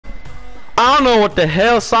I don't know what the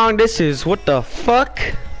hell song this is. What the fuck?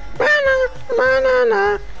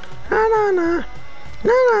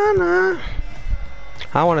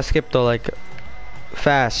 I want to skip though, like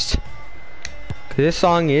fast. 'Cause this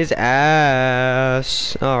song is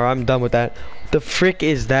ass. Oh, I'm done with that. The frick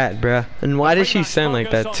is that, bruh? And why does she sound like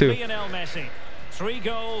that too? 3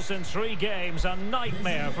 goals in 3 games, a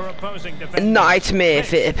nightmare for opposing defenders. A nightmare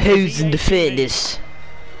for opposing defenders.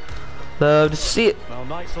 Love to see it. Well,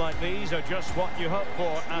 nights like these are just what you hope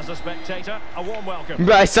for as a spectator. A warm welcome.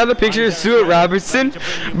 Bro, I saw the picture of Stuart Robertson.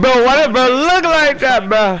 Bro, why did bro look like that,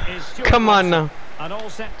 bro? Come on now. And all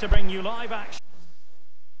set to bring you live action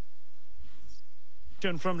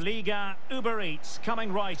from Liga Uber Eats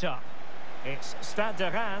coming right up. It's Stade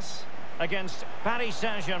de Reims against Paris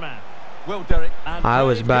Saint-Germain. Well, Derek. I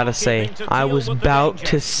was about to say, bro.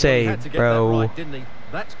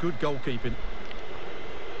 That's good goalkeeping.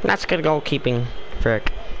 That's good goalkeeping,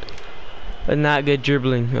 frick. But not good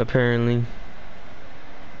dribbling, apparently.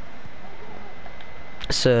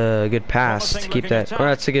 It's a good pass to keep that, or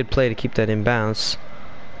that's a good play to keep that in bounds.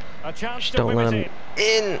 Just don't let him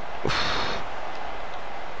in.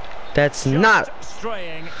 That's not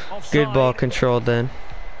good ball control then.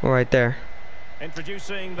 Right there.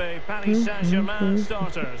 Introducing the Paris Saint-Germain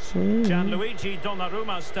starters. Gianluigi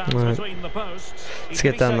Donnarumma stands between the posts. Let's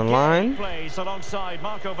get down the line. Plays alongside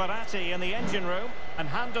Marco Verratti in the engine room, and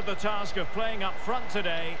handed the task of playing up front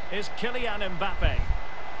today is Kylian Mbappe.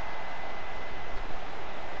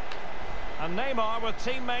 And Neymar with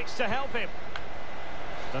teammates to help him.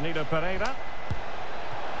 Danilo Pereira.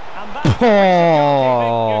 And that's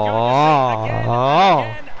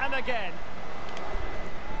again and again.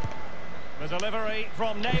 The delivery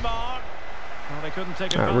from Neymar. Well, they couldn't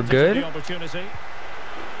take advantage of the opportunity.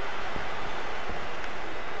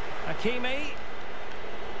 Hakimi.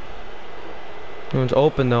 One's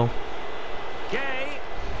open though. Gay.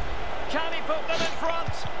 Can he put them in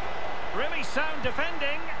front? Really sound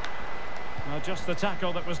defending. Well, just the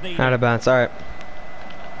tackle that was needed. Out of bounds, alright.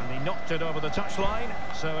 And he knocked it over the touchline,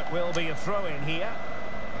 so it will be a throw-in here.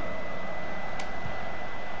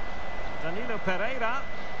 Danilo Pereira.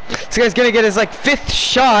 This guy's gonna get his like 5th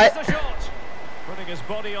shot. Putting his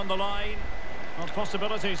body on the line. On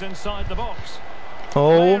possibilities inside the box.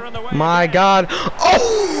 Oh my god.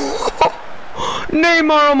 Oh!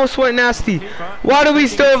 Neymar almost went nasty. Why do we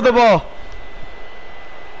still have the ball?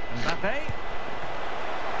 Mbappe.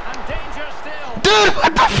 And danger still. Dude,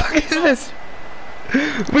 what the fuck is this?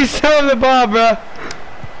 We still have the ball, bro.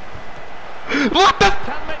 What the?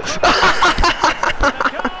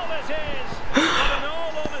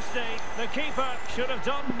 The keeper should have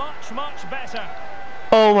done much better.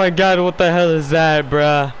 Oh my god, what the hell is that,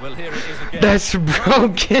 bruh? Well, here it is again. That's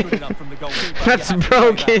broken. That's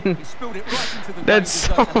broken. That's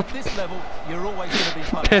so...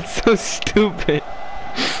 That's so stupid.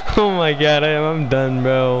 Oh my god, I'm done,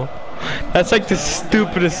 bro. That's like the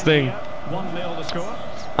stupidest thing. 1-0 the score.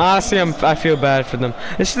 Honestly, I feel bad for them.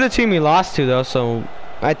 This is the team we lost to, though, so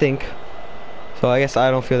I think. So I guess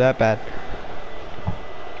I don't feel that bad.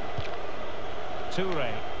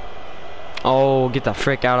 Oh, get the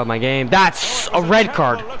frick out of my game. That's a red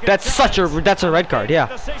card. That's a red card, yeah.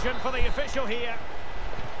 Decision for the official here.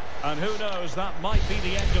 And who knows, that might be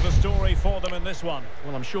the end of the story for them in this one.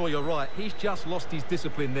 Well, I'm sure you're right. He's just lost his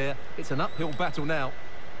discipline there. It's an uphill battle now.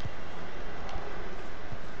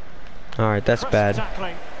 Alright, that's bad.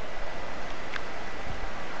 Tackling.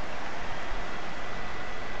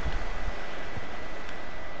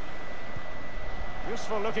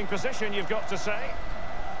 Useful looking position, you've got to say.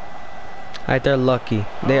 Alright, they're lucky.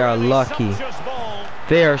 They are lucky.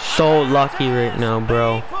 They are so lucky right now,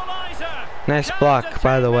 bro. Nice block,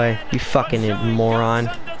 by the way. You fucking moron.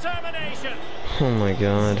 Oh my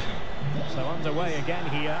god. So underway again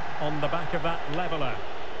here on the back of that leveller.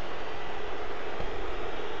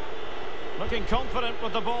 Looking confident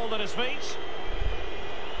with the ball at his feet.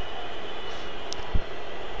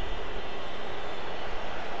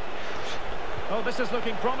 Oh, this is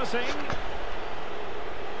looking promising.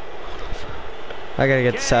 I gotta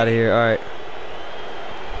get this out of here. All right.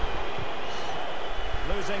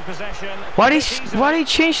 Losing possession. Why'd he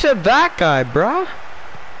change to that guy, bruh?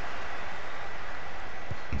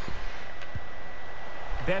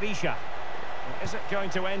 Berisha. Is it going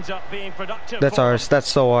to end up being productive? That's ours. That's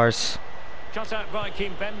so ours. Cut out by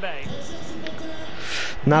Kimpembe.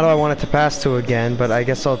 Not who I wanted to pass to again, but I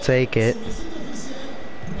guess I'll take it.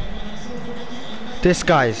 This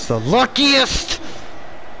guy's the luckiest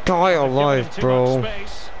guy alive, bro.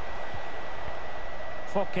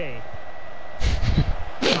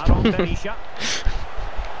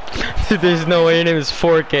 There's no way your name is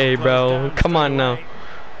 4K, bro. Come on now.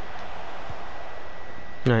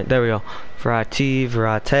 Alright, there we go. Verratti,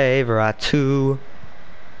 Veratu.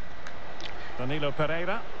 Danilo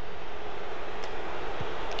Pereira.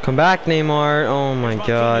 Come back, Neymar. Oh my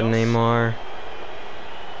god, Neymar.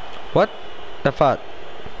 What? The fuck?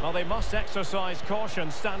 Well, they must exercise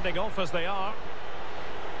caution standing off as they are.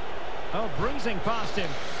 Oh, breezing past him.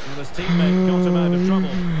 And his teammate got him out of trouble.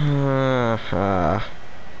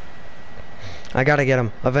 I gotta get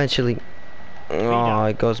him eventually. Oh,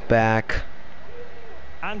 it goes back.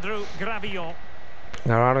 Andrew Gravillon.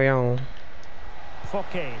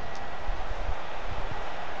 Forte.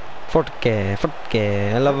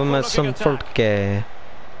 I love him as some Forte.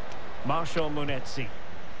 Marshall Munetzi.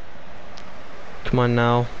 Come on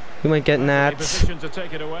now. We might get Nats. Position to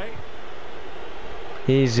take it away.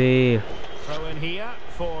 Easy. Throw in here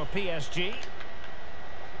for PSG.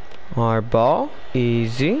 Our ball.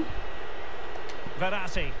 Easy.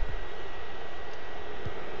 Verratti.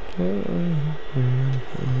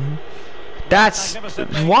 That's...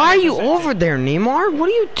 Why are you over there, Neymar? What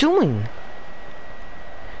are you doing?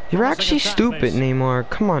 You're actually stupid, Neymar.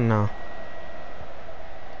 Come on now.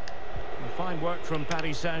 Fine work from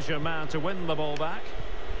Paris Saint-Germain to win the ball back.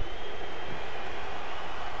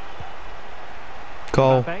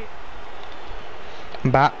 Go.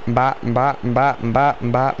 Ba ba ba ba ba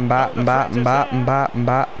ba ba ba ba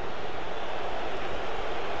ba.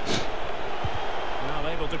 Now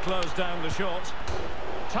able to close down the shot.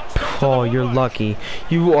 Oh, you're lucky.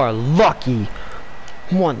 You are lucky.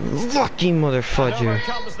 One lucky motherfucker.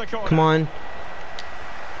 Come on.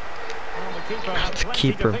 The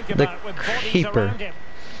keeper. The keeper.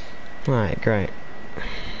 Alright, great.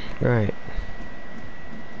 Right.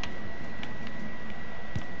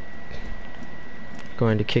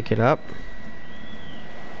 Going to kick it up.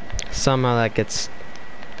 Somehow that gets...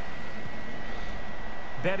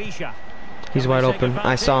 Berisha. He's wide open.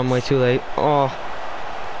 I saw him way too late. Oh.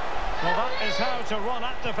 Well, that is how to run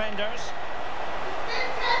at defenders.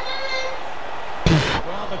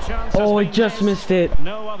 Well, the chance Oh, I just missed it.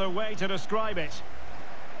 No other way to describe it.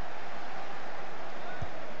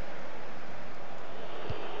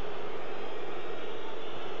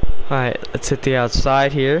 Alright, let's hit the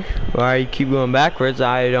outside here. Why you keep going backwards,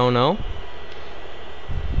 I don't know.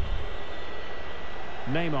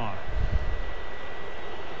 Neymar.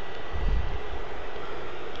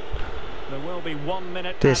 There will be 1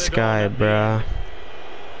 minute. This guy, bruh.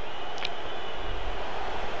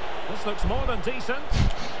 This looks more than decent.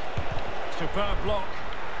 Superb block.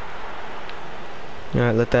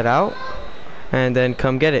 Alright, let that out. And then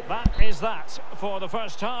come get it. That is that for the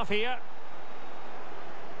first half here.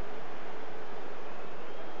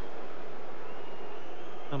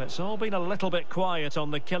 And it's all been a little bit quiet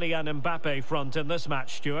on the Kylian Mbappe front in this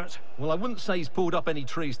match, Stuart. Well, I wouldn't say he's pulled up any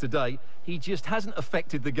trees today. He just hasn't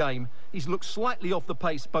affected the game. He's looked slightly off the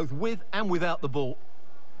pace, both with and without the ball.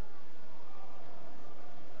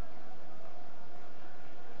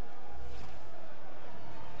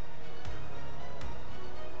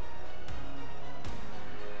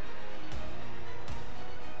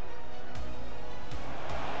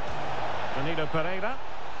 Danilo Pereira.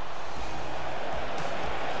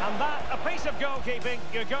 And that, a piece of goalkeeping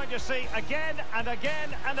you're going to see again and again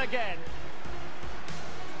and again.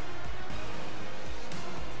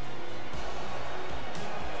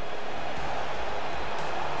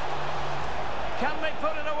 Can they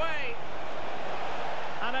put it away?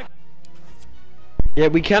 And Yeah,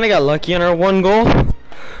 we kind of got lucky on our one goal.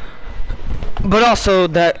 But also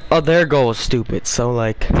that their goal was stupid, so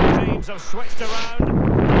like... teams have switched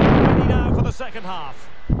around. Ready now for the second half.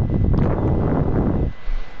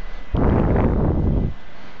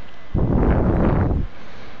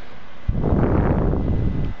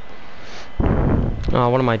 Oh,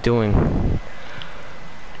 what am I doing? And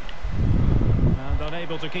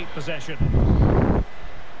unable to keep possession.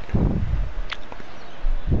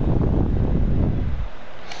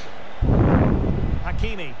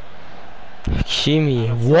 Hakimi. Hakimi,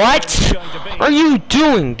 what are you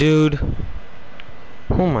doing, dude?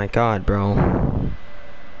 Oh my god, bro.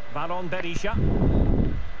 Ballon Berisha.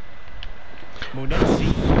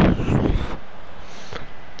 Munetzi.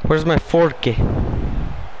 Where's my forte?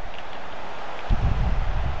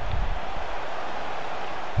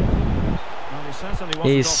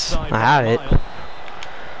 He's... I have it.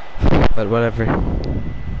 But whatever.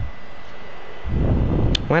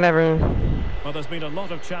 Whatever. Well, there's been a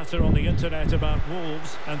lot of chatter on the internet about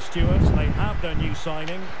Wolves, and Stuart, they have their new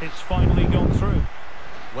signing. It's finally gone through.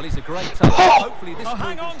 Well, he's a great talent. Hopefully this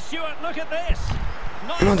hang on, Stuart, look at this.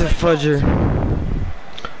 Mother fudger.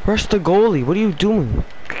 Rush the goalie. What are you doing?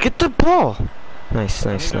 Get the ball. Nice,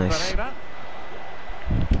 nice, nice.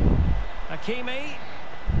 Hakimi.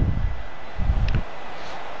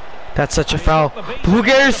 That's such a foul. Who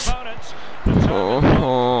cares?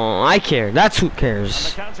 Oh, I care. That's who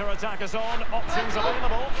cares. And the counter-attack is on. Options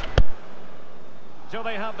available. Do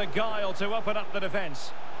they have the guile to open up the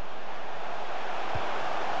defence?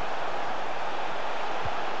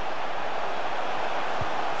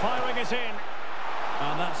 Firing it in.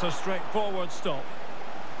 And that's a straightforward stop.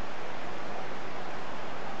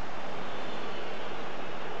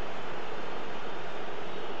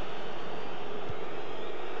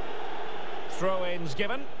 Throw-ins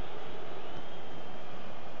given.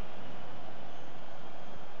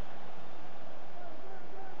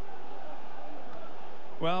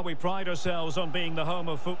 Well, we pride ourselves on being the home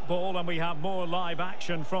of football, and we have more live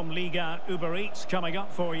action from Liga Uber Eats coming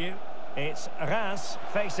up for you. It's Reims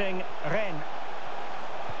facing Rennes.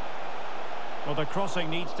 Well, the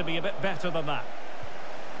crossing needs to be a bit better than that.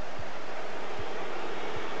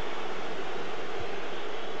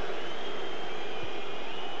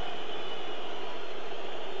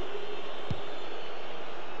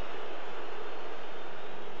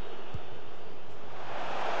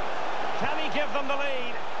 Can he give them the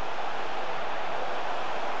lead?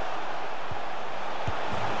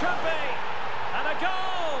 Could be. And a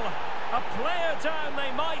goal! A player down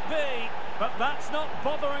they might be, but that's not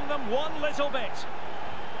bothering them one little bit.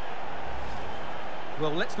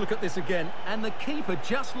 Well, let's look at this again. And the keeper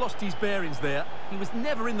just lost his bearings there. He was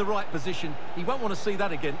never in the right position. He won't want to see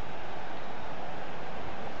that again.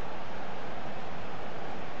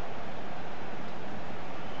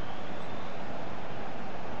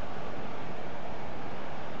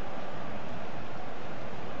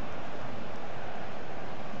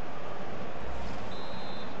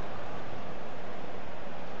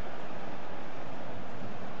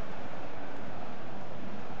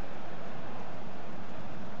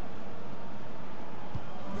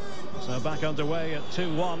 So back underway at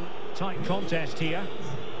 2-1. Tight contest here.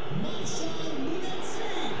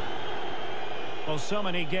 Well, so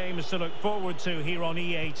many games to look forward to here on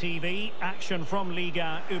EA TV. Action from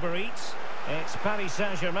Liga Uber Eats. It's Paris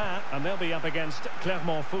Saint-Germain, and they'll be up against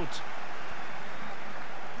Clermont Foot.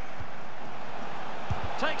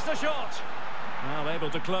 Takes the shot. Well, able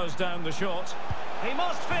to close down the shot. He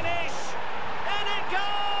must finish. And it goes!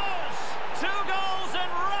 2 goals in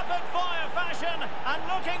rapid-fire fashion, and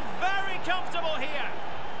looking very comfortable here.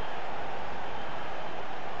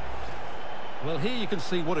 Well, here you can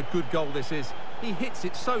see what a good goal this is. He hits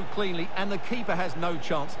it so cleanly, and the keeper has no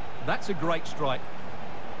chance. That's a great strike.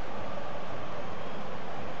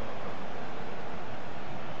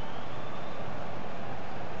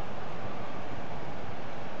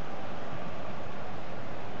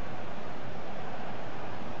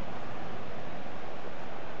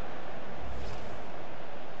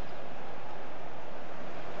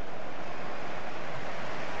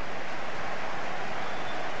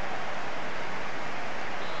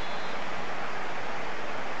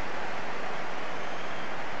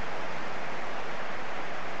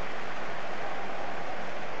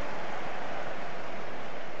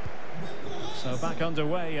 So back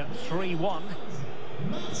underway at 3-1.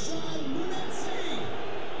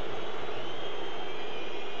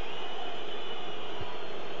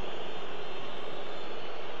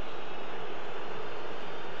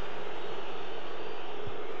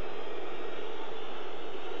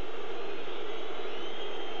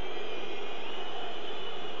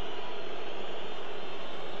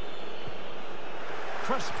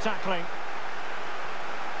 Crisp tackling.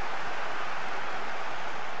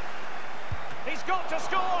 He's got to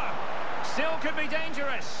score! Still could be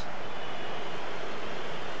dangerous.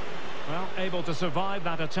 Well, able to survive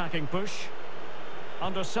that attacking push.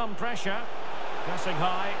 Under some pressure. Pressing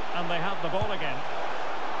high, and they have the ball again.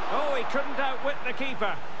 Oh, he couldn't outwit the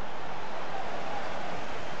keeper.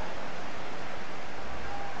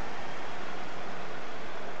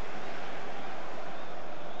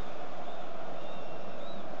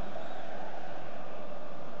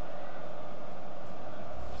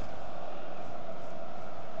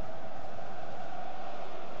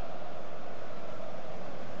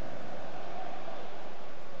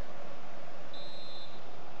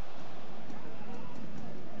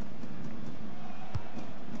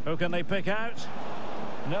 Who can they pick out?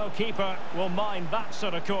 No keeper will mind that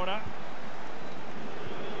sort of corner.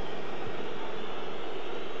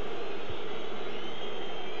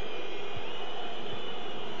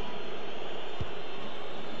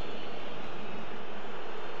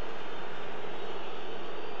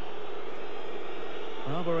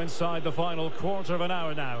 Well, we're inside the final quarter of an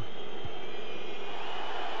hour now.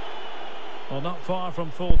 Well, not far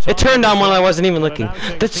from full time. It turned on while I wasn't even looking.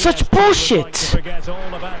 That's such bullshit!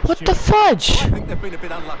 What the fudge? I think they've been a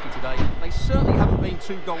bit unlucky today. They certainly haven't been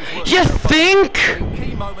 2 goals worth. You think? In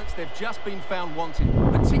key moments, they've just been found wanting,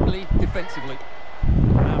 particularly defensively.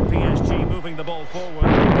 Now PSG moving the ball forward. What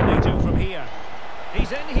can they do from here?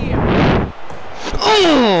 He's in here.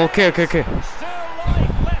 Oh, okay. Still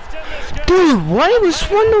life left in this game. Dude, what? It was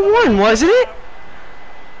 1-1, wasn't it?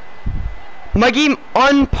 My game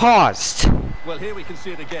unpaused. Well, here we can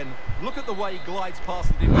see it again. Look at the way he glides past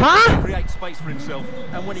the defense Huh? to create space for himself.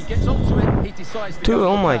 And when he gets onto it, he decides to Dude, go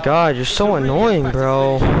oh for my the god, foul. you're It's so a really annoying, emphatic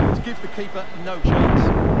bro. finish to give the keeper no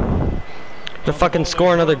chance. To fucking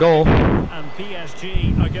score another goal. And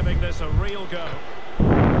PSG are giving this a real go.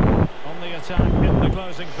 On the attack in the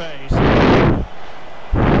closing phase.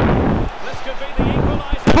 This could be the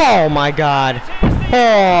equalizer. Oh my god.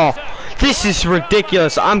 Oh, this is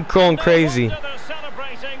ridiculous. I'm going crazy. They're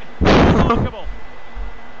celebrating. Remarkable.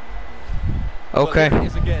 Okay. Well, here it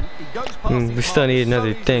is again. He goes past his We still mark need so another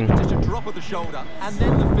easily, thing. Just a drop of the shoulder, and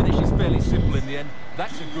then the finish is fairly simple in the end.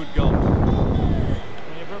 That's a good goal.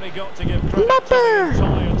 You've really got to give credit to the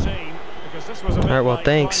entire team, because this was a bit Alright, well, like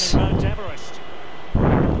thanks. climbing Mount Everest.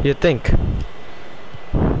 You'd think.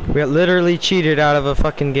 We got literally cheated out of a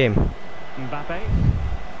fucking game. Mbappe.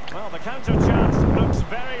 Well, the counter chance looks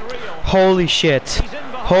very real. Holy shit. He's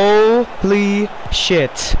in behind. Holy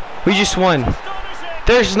shit. We just won. Astonishing.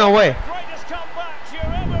 There's no way. Greatest comebacks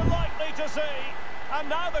you're ever likely to see. And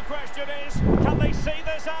now the question is, can they see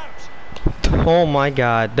this out? Oh my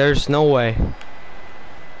god. There's no way.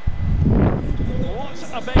 What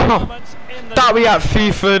a big Huh. moment in the Thought we got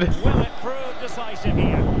FIFA'd. Will it prove decisive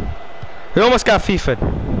here? We almost got FIFA'd.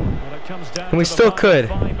 Well, it comes down And we to the still final could.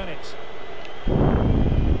 5 minutes.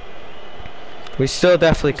 We still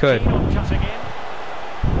definitely could. Keen on cutting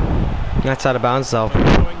in. That's out of bounds though.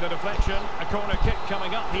 Following the deflection, a corner kick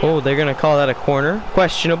coming up here. Oh, they're gonna call that a corner.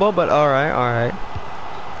 Questionable, but alright, alright.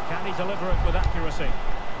 Can he deliver it with accuracy?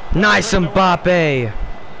 Nice Mbappe!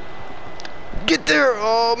 Get there!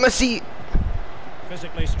 Oh, Messi!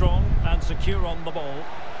 Physically strong and secure on the ball.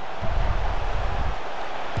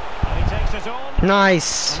 And he takes it on.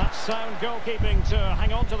 Nice! And that's sound goalkeeping to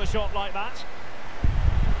hang on to the shot like that.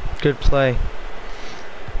 Good play.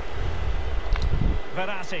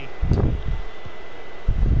 Verratti.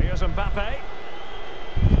 Here's Mbappe.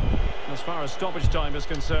 As far as stoppage time is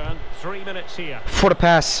concerned, 3 minutes here. For the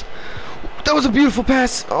pass. That was a beautiful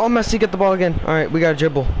pass. Oh, Messi, get the ball again. Alright, we got a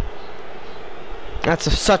dribble. That's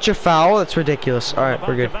such a foul. That's ridiculous. Alright,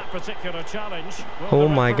 we're good. That particular challenge, Oh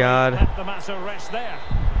my god. Let the matter rest there.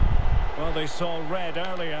 Well, they saw red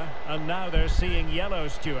earlier, and now they're seeing yellow,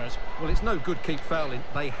 Stuart. Well, it's no good keep fouling.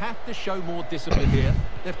 They have to show more discipline here.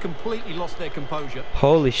 They've completely lost their composure.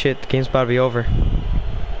 Holy shit, the game's about to be over.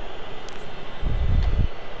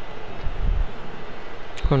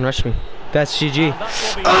 Come on, rush me. That's GG.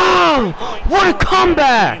 Oh! What a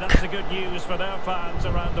comeback! That's the good news for their fans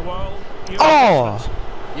around the world. Oh!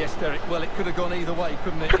 Yes, Derek. Well, it could have gone either way,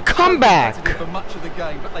 couldn't it? A comeback! It was for much of the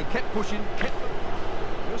game, but they kept pushing.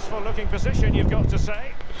 Useful looking position, you've got to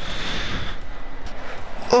say.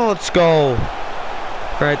 Oh, let's go.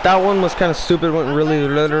 Right, that one was kind of stupid. Went really,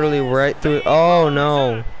 literally right through it. Oh,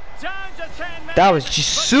 no. That was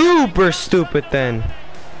just super stupid then.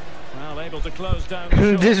 Well, able to close down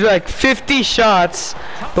the There's like 50 shots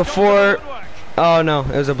before... Oh, no,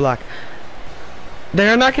 it was a block.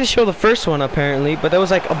 They're not going to show the first one, apparently, but there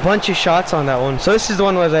was like a bunch of shots on that one. So this is the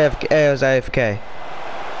one where I was AFK.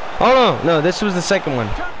 Oh, no, this was the second one.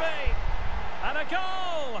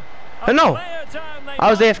 Oh, no, I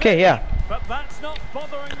was AFK, yeah. But that's not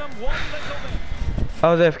bothering them one little bit.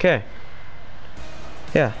 I was AFK.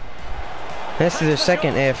 Yeah. This is their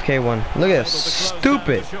second AFK one. Look at this.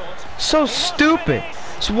 Stupid. So stupid.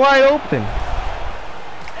 It's wide open.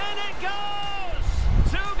 And it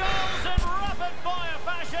goes! 2 goals in rapid fire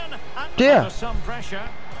fashion. And Yeah. under some pressure.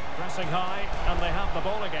 Pressing high, and they have the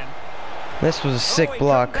ball again. This was a sick he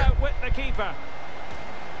block. couldn't outwit the keeper.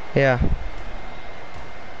 Yeah.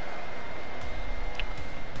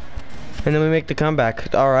 And then we make the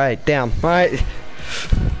comeback. Alright, damn. Alright.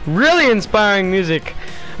 Really inspiring music.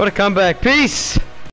 What a comeback. Peace!